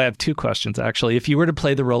 I have two questions, actually. If you were to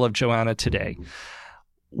play the role of Joanna today,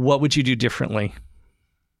 what would you do differently?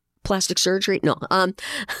 Plastic surgery? No.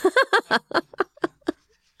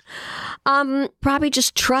 Probably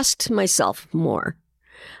just trust myself more.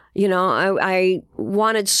 I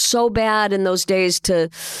wanted so bad in those days to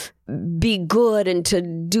be good and to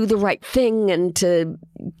do the right thing and to,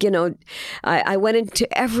 I went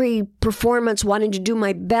into every performance wanting to do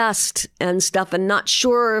my best and stuff and not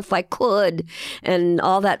sure if I could and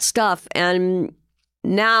all that stuff. And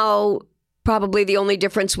now probably the only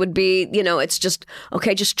difference would be, it's just,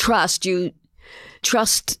 okay, just trust. You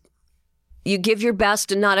give your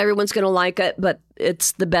best and not everyone's going to like it, but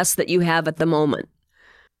it's the best that you have at the moment.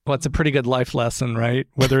 Well, it's a pretty good life lesson, right?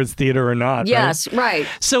 Whether it's theater or not. Yes, right.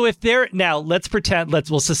 So now let's pretend,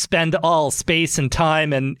 we'll suspend all space and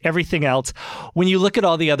time and everything else. When you look at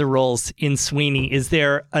all the other roles in Sweeney, is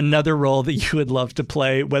there another role that you would love to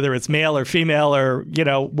play, whether it's male or female or,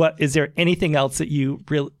 is there anything else that you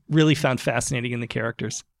really found fascinating in the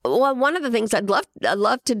characters? Well, one of the things I'd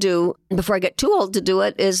love to do before I get too old to do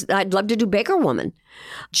it is I'd love to do Baker Woman,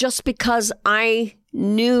 just because I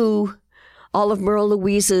knew all of Merle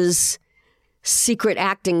Louise's secret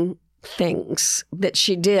acting things that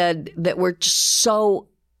she did that were just so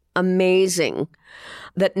amazing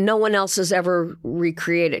that no one else has ever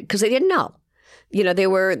recreated because they didn't know. They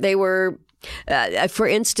were for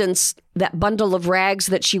instance, that bundle of rags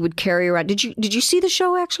that she would carry around. Did you see the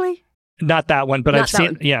show actually? Not that one, but I've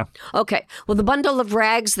seen, yeah. Okay. Well, the bundle of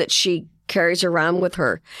rags that she carries around with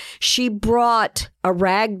her, she brought a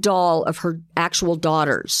rag doll of her actual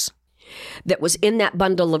daughters that was in that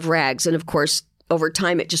bundle of rags. And of course, over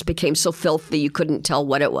time, it just became so filthy you couldn't tell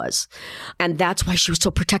what it was. And that's why she was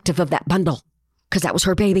so protective of that bundle, because that was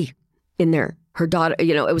her baby in there. Her daughter,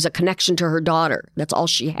 it was a connection to her daughter. That's all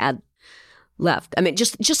she had left. I mean,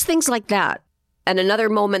 just things like that. And another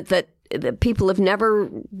moment that that people have never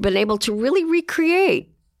been able to really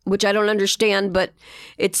recreate, which I don't understand, but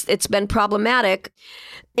it's been problematic.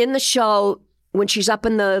 In the show, when she's up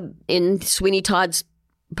in Sweeney Todd's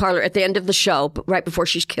parlor at the end of the show, right before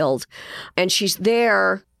she's killed, and she's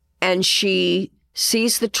there and she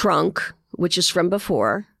sees the trunk, which is from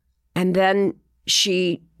before, and then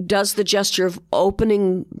she does the gesture of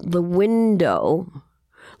opening the window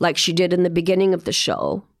like she did in the beginning of the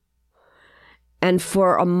show. And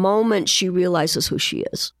for a moment, she realizes who she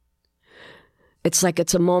is. It's like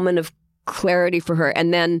it's a moment of clarity for her.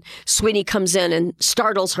 And then Sweeney comes in and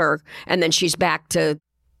startles her, and then she's back to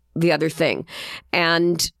the other thing.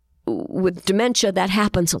 And with dementia, that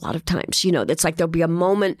happens a lot of times. You know, it's like there'll be a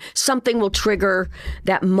moment, something will trigger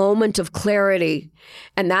that moment of clarity.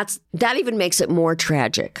 And that even makes it more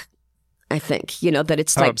tragic, I think. You know, that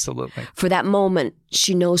it's like, absolutely, for that moment,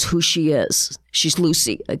 she knows who she is. She's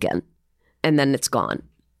Lucy again. And then it's gone.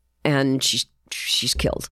 And she's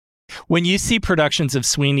killed. When you see productions of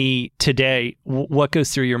Sweeney today, what goes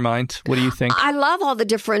through your mind? What do you think? I love all the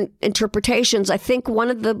different interpretations. I think one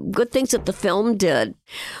of the good things that the film did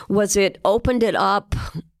was it opened it up.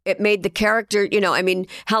 It made the character, you know, I mean,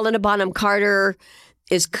 Helena Bonham Carter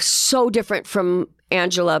is so different from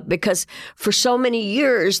Angela because for so many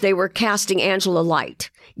years they were casting Angela light.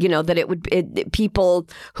 You know, that people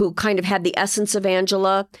who kind of had the essence of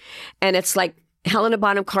Angela. And it's like Helena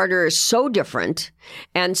Bonham Carter is so different.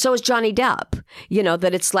 And so is Johnny Depp. You know,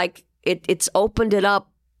 that it's like it's opened it up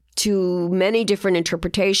to many different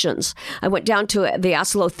interpretations. I went down to the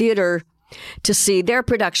Asolo Theater to see their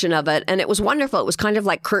production of it. And it was wonderful. It was kind of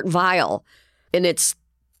like Kurt Weill in its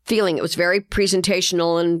feeling. It was very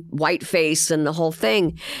presentational and white face and the whole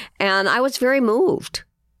thing. And I was very moved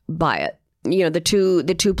by it. You know, the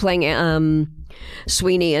two playing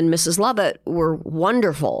Sweeney and Mrs. Lovett were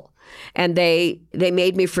wonderful, and they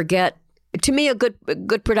made me forget. To me, a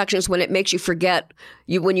good production is when it makes you forget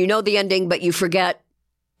when you know the ending, but you forget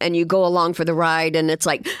and you go along for the ride, and it's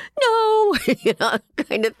like no, you know,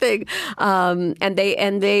 kind of thing. And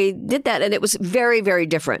they did that, and it was very, very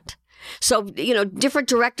different. So you know, different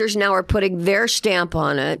directors now are putting their stamp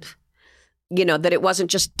on it. You know, that it wasn't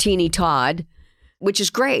just Teeny Todd, which is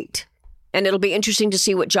great. And it'll be interesting to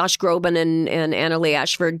see what Josh Groban and Anna Lee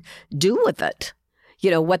Ashford do with it. You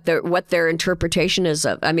know, what their interpretation is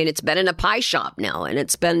of. I mean, it's been in a pie shop now, and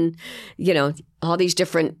it's been, you know, all these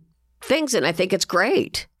different things, and I think it's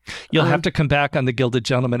great. You'll have to come back on The Gilded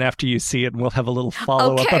Gentleman after you see it, and we'll have a little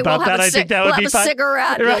follow-up about that. I think that would be fun.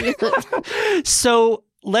 Cigarette. Right. So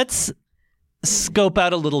let's scope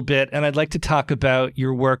out a little bit, and I'd like to talk about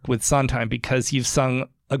your work with Sondheim, because you've sung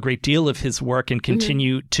a great deal of his work and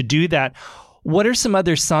continue to do that. What are some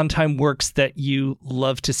other Sondheim works that you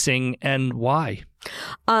love to sing, and why?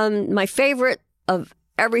 My favorite of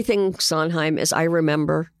everything Sondheim is I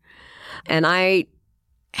Remember. And I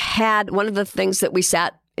had one of the things that we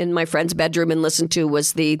sat in my friend's bedroom and listened to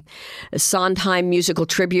was the Sondheim musical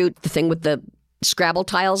tribute, the thing with the Scrabble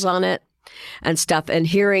tiles on it and stuff. And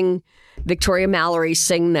hearing Victoria Mallory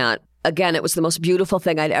sing that, again, it was the most beautiful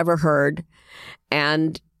thing I'd ever heard.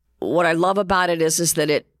 And what I love about it is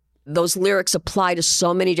that those lyrics apply to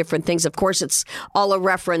so many different things. Of course, it's all a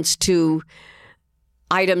reference to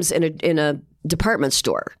items in a department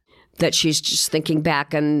store that she's just thinking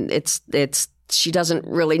back, and she doesn't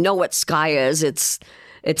really know what sky is.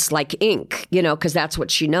 It's like ink, you know, because that's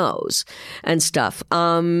what she knows and stuff.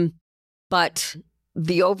 But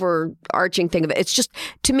the overarching thing of it, it's just,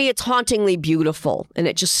 to me, it's hauntingly beautiful, and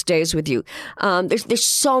it just stays with you. There's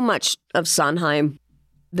so much of Sondheim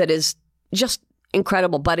that is just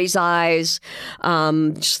incredible. Buddy's Eyes,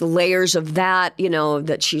 just the layers of that, you know,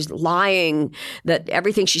 that she's lying, that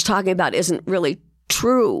everything she's talking about isn't really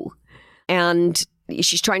true. And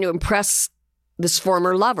she's trying to impress this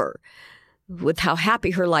former lover with how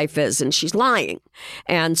happy her life is, and she's lying.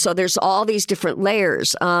 And so there's all these different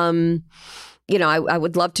layers. You know, I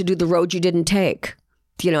would love to do The Road You Didn't Take.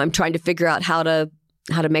 You know, I'm trying to figure out how to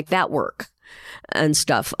make that work and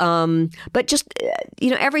stuff. But just, you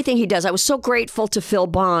know, everything he does. I was so grateful to Phil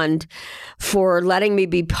Bond for letting me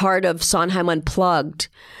be part of Sondheim Unplugged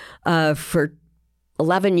for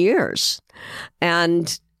 11 years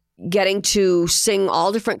and getting to sing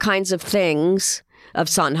all different kinds of things of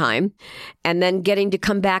Sondheim, and then getting to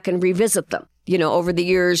come back and revisit them. You know, over the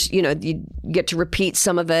years, you know, you get to repeat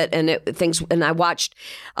some of it, and and I watched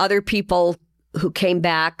other people who came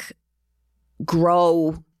back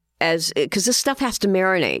grow because this stuff has to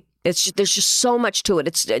marinate. There's just so much to it.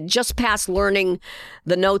 It's just past learning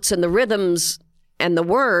the notes and the rhythms and the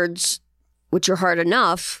words, which are hard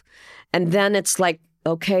enough. And then it's like,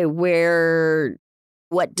 okay, where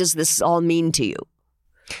What does this all mean to you?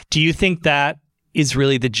 Do you think that is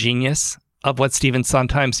really the genius of what Stephen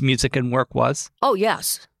Sondheim's music and work was? Oh,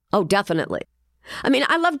 yes. Oh, definitely. I mean,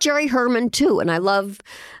 I love Jerry Herman too, and I love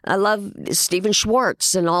Stephen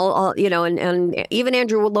Schwartz and all and even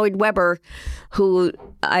Andrew Lloyd Webber, who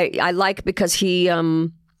I like because he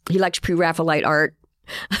likes Pre-Raphaelite art.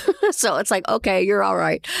 So it's like, okay, you're all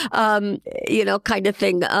right, kind of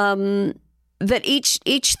thing. That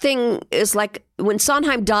each thing is like, when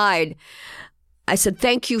Sondheim died, I said,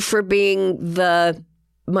 thank you for being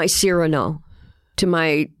my Cyrano to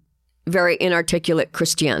my very inarticulate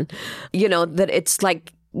Christian. That it's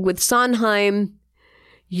like with Sondheim,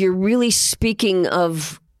 you're really speaking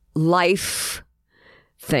of life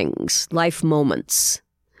things, life moments,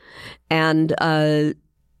 and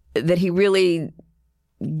that he really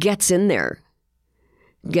gets in there,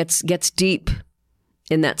 gets deep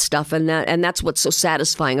in that stuff, and that's what's so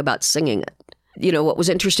satisfying about singing it. What was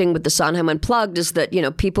interesting with the Sondheim Unplugged is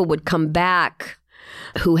that people would come back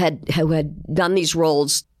who had done these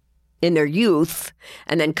roles in their youth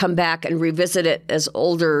and then come back and revisit it as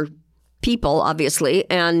older people, obviously,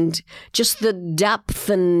 and just the depth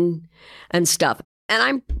and stuff. And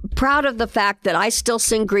I'm proud of the fact that I still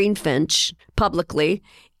sing Greenfinch publicly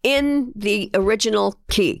in the original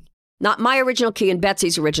key. Not my original key and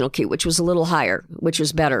Betsy's original key, which was a little higher, which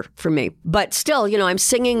was better for me. But still, I'm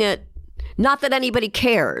singing it, not that anybody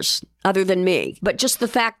cares other than me, but just the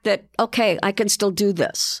fact that, okay, I can still do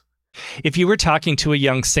this. If you were talking to a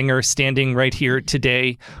young singer standing right here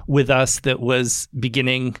today with us that was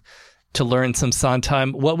beginning to learn some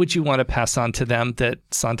Sondheim, what would you want to pass on to them that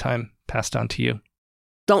Sondheim passed on to you?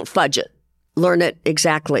 Don't fudge it. Learn it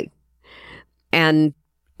exactly and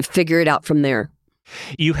figure it out from there.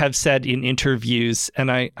 You have said in interviews, and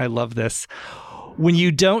I love this, when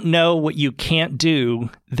you don't know what you can't do,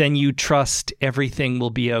 then you trust everything will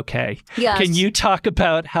be okay. Yes. Can you talk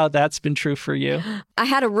about how that's been true for you? I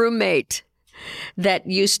had a roommate that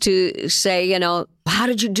used to say, how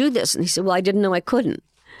did you do this? And he said, well, I didn't know I couldn't.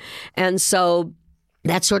 And so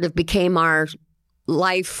that sort of became our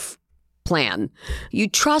life plan. You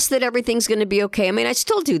trust that everything's going to be okay. I mean, I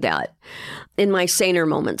still do that in my saner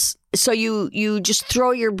moments. So you just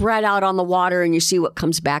throw your bread out on the water and you see what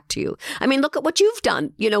comes back to you. I mean, look at what you've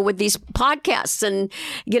done, with these podcasts and,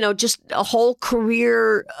 just a whole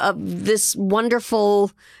career of this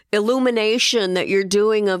wonderful illumination that you're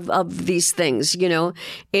doing of these things,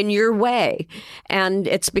 in your way. And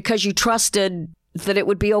it's because you trusted that it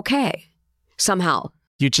would be okay somehow.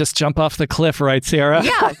 You just jump off the cliff, right, Sarah?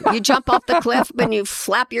 Yeah, you jump off the cliff and you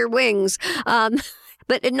flap your wings.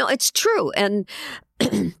 But no, it's true. And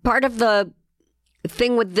part of the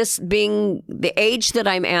thing with this being the age that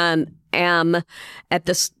I am at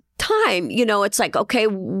this time, it's like, okay,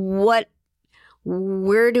 where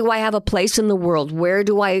do I have a place in the world? Where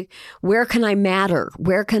can I matter?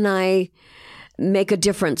 Where can I make a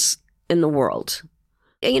difference in the world?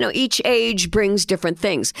 Each age brings different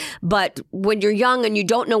things. But when you're young and you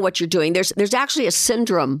don't know what you're doing, there's actually a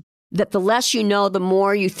syndrome that the less you know, the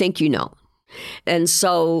more you think you know. And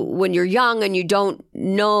so when you're young and you don't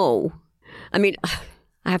know, I mean,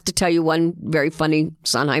 I have to tell you one very funny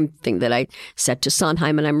Sondheim thing that I said to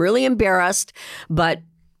Sondheim, and I'm really embarrassed, but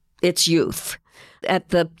it's youth. At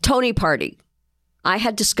the Tony party, I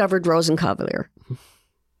had discovered Rosenkavalier.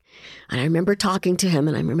 And I remember talking to him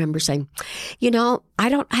and I remember saying, I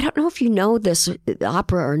don't know if you know this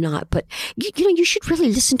opera or not, but you should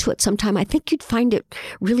really listen to it sometime. I think you'd find it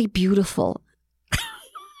really beautiful.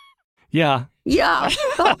 Yeah. Yeah.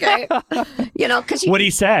 Okay. Because what'd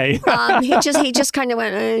he say? He just kind of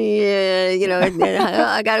went,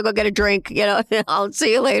 I got to go get a drink. I'll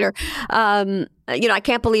see you later. I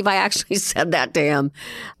can't believe I actually said that to him.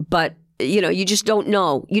 But you just don't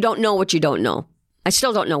know. You don't know what you don't know. I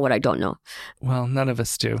still don't know what I don't know. Well, none of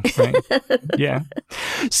us do, right? Yeah.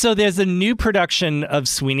 So there's a new production of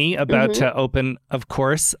Sweeney about to open, of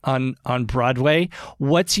course, on Broadway.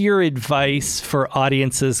 What's your advice for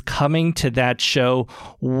audiences coming to that show?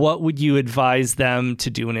 What would you advise them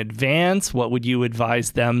to do in advance? What would you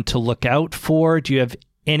advise them to look out for? Do you have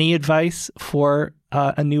any advice for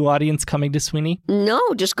a new audience coming to Sweeney?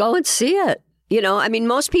 No, just go and see it.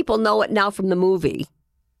 Most people know it now from the movie.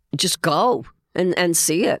 Just go and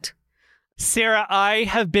see it. Sarah, I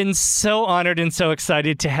have been so honored and so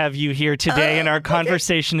excited to have you here today. And our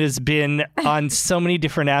conversation has been on so many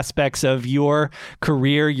different aspects of your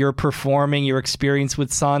career, your performing, your experience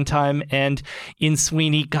with Sondheim and in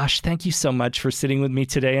Sweeney. Gosh, thank you so much for sitting with me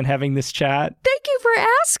today and having this chat. Thank you for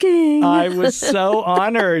asking. I was so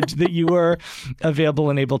honored that you were available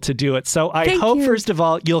and able to do it. So I hope, first of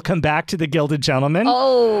all, you'll come back to the Gilded Gentleman.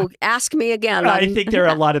 Oh, ask me again. I think there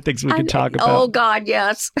are a lot of things we could talk about. Oh, God,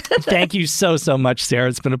 yes. Thank you so much, Sarah.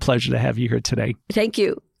 It's been a pleasure to have you here today. Thank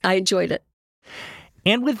you. I enjoyed it.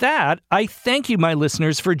 And with that, I thank you, my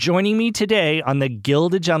listeners, for joining me today on the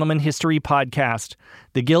Gilded Gentleman History Podcast.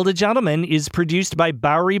 The Gilded Gentleman is produced by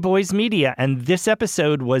Bowery Boys Media, and this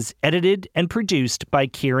episode was edited and produced by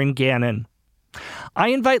Kieran Gannon. I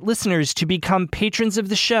invite listeners to become patrons of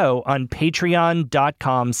the show on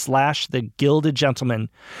patreon.com/thegildedgentleman.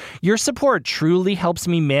 Your support truly helps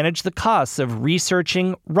me manage the costs of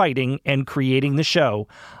researching, writing, and creating the show.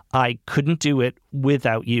 I couldn't do it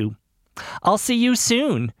without you. I'll see you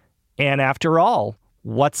soon. And after all,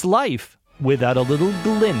 what's life without a little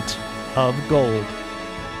glint of gold?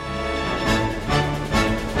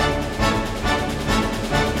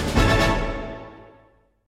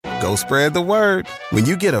 Go spread the word. When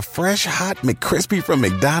you get a fresh, hot McCrispy from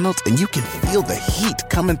McDonald's and you can feel the heat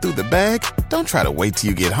coming through the bag, don't try to wait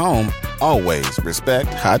till you get home. Always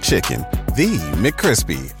respect hot chicken. The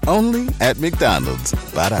McCrispy, only at McDonald's.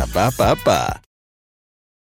 Ba-da-ba-ba-ba.